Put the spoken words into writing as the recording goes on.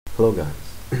Hello guys,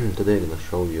 today I'm gonna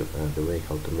show you the way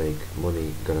how to make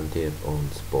money guaranteed on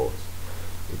sports.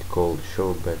 It's called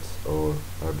surebets or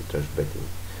arbitrage betting.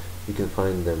 You can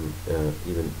find them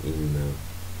even in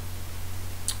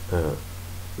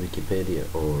Wikipedia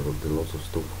or the lots of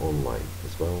stuff online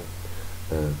as well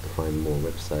to find more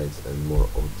websites and more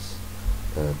odds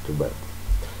to bet.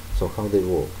 So how they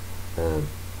work?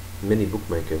 Many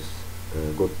bookmakers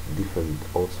got different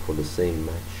odds for the same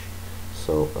match.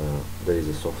 So there is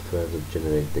a software that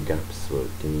generates the gaps where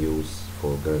you can use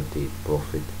for guaranteed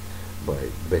profit by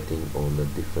betting on the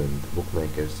different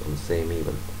bookmakers on the same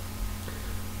event.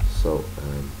 So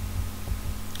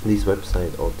this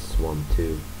website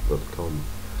odds12.com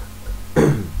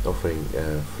offering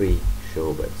free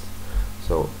show bets.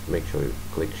 So make sure you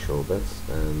click show bets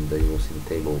and you will see the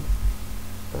table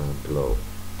below.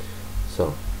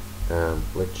 So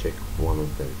let's check one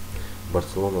of them.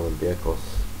 Barcelona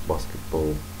Olympiacos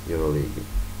basketball EuroLeague.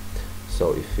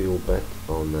 So if you bet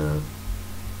on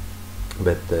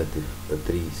bet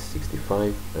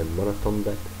 365 and marathon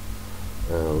bet,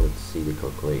 let's see the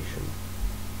calculation.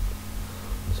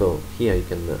 So here you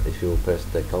can, if you press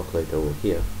the calculator over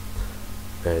here,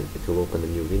 and it will open a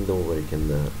new window where you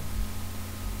can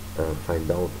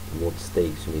find out what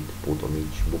stakes you need to put on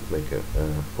each bookmaker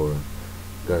for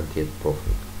guaranteed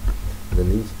profit.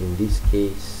 Then in this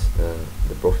case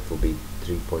the profit will be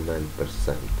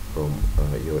 3.9% from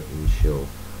your initial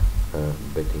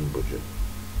betting budget.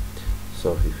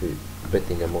 So if your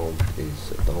betting amount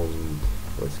is 1,000,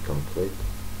 let's calculate.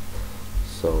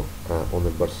 So on a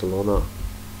Barcelona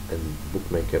and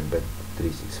bookmaker bet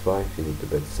 365 you need to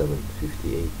bet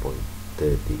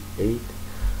 758.38,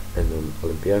 and on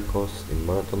Olympiacos in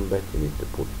marathon bet you need to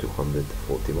put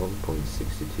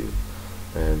 241.62,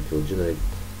 and it will generate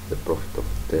the profit of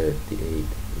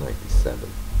 38.97.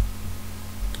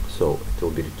 So it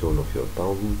will be return of your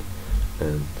 1,000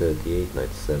 and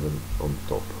 38.97 on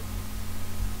top.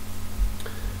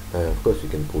 Of course you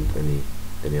can put any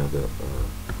other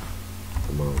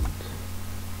amount,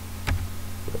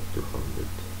 like 200,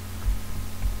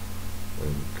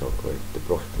 and calculate. The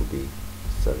profit will be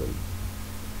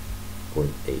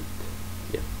 7.8.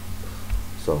 Yeah.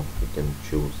 So you can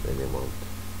choose any amount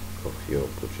of your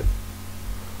budget.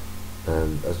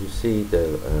 And as you see,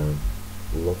 there are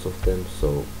lots of them,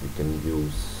 so you can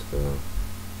use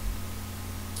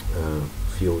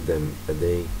few of them a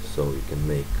day, so you can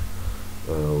make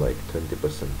like 20%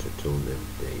 return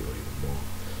every day or even more.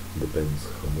 Depends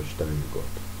how much time you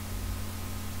got.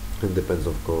 It depends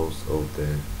of course of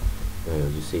the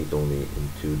you see it only in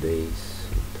 2 days,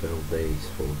 in 12 days,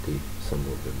 40, some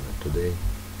of them are today.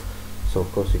 So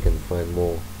of course you can find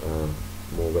more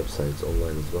websites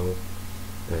online as well.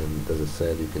 And as I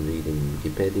said, you can read in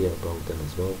Wikipedia about them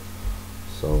as well.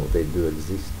 So they do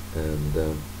exist, and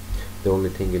the only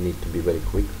thing you need to be very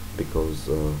quick, because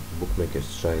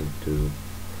bookmakers trying to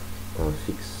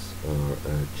fix or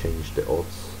change the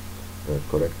odds,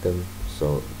 correct them.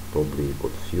 So probably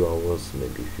got a few hours,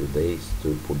 maybe a few days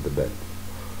to put the bet.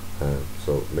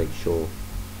 So make sure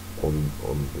on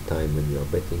the time when you are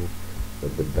betting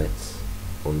that the bets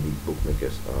on these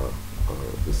bookmakers are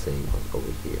the same as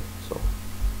over here. So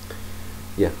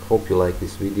yeah, hope you like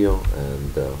this video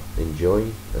and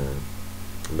enjoy,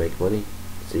 make money.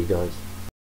 See you guys.